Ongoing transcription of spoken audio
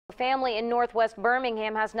A family in northwest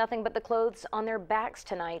Birmingham has nothing but the clothes on their backs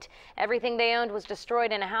tonight. Everything they owned was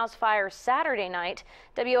destroyed in a house fire Saturday night.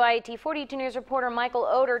 WIAT 42 News reporter Michael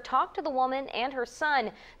Oder talked to the woman and her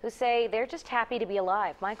son, who say they're just happy to be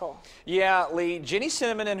alive. Michael. Yeah, Lee, Ginny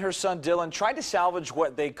Cinnamon and her son Dylan tried to salvage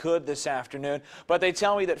what they could this afternoon, but they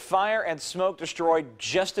tell me that fire and smoke destroyed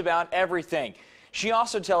just about everything. She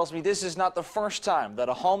also tells me this is not the first time that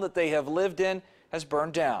a home that they have lived in has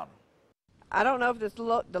burned down. I don't know if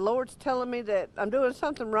the Lord's telling me that I'm doing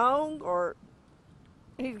something wrong, or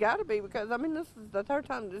He's got to be, because, I mean, this is the third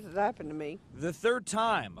time this has happened to me. The third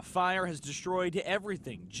time a fire has destroyed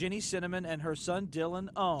everything Ginny Cinnamon and her son Dylan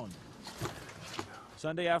own.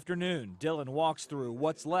 Sunday afternoon, Dylan walks through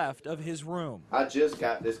what's left of his room. I just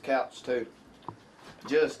got this couch, too.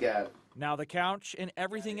 Just got it. Now the couch and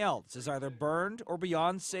everything else is either burned or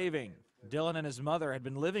beyond saving. Dylan and his mother had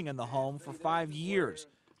been living in the home for 5 years.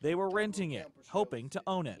 They were renting it, hoping to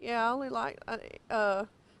own it. Yeah, only like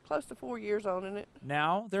close to 4 years owning it.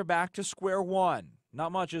 Now they're back to square one.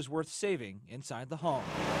 Not much is worth saving inside the home.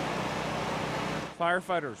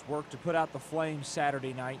 Firefighters worked to put out the flames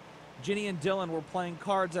Saturday night. Ginny and Dylan were playing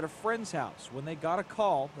cards at a friend's house when they got a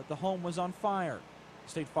call that the home was on fire. The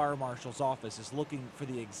State Fire Marshal's office is looking for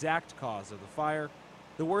the exact cause of the fire.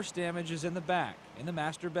 The worst damage is in the back, in the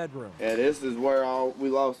master bedroom. Yeah, this is where we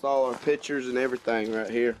lost all our pictures and everything right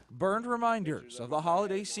here. Burned reminders of the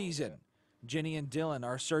holiday season. Ginny and Dylan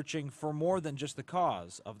are searching for more than just the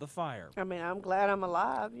cause of the fire. I mean, I'm glad I'm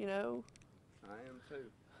alive, you know. I am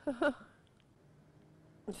too.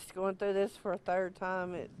 Just going through this for a third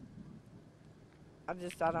time, I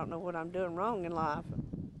don't know what I'm doing wrong in life.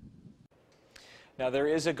 Now, there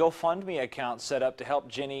is a GoFundMe account set up to help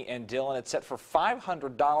Ginny and Dylan. It's set for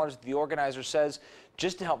 $500, the organizer says,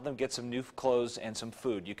 just to help them get some new clothes and some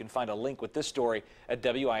food. You can find a link with this story at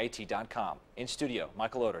WIAT.com. In studio,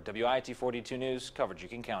 Michael Oder, WIAT 42 News, coverage you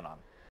can count on.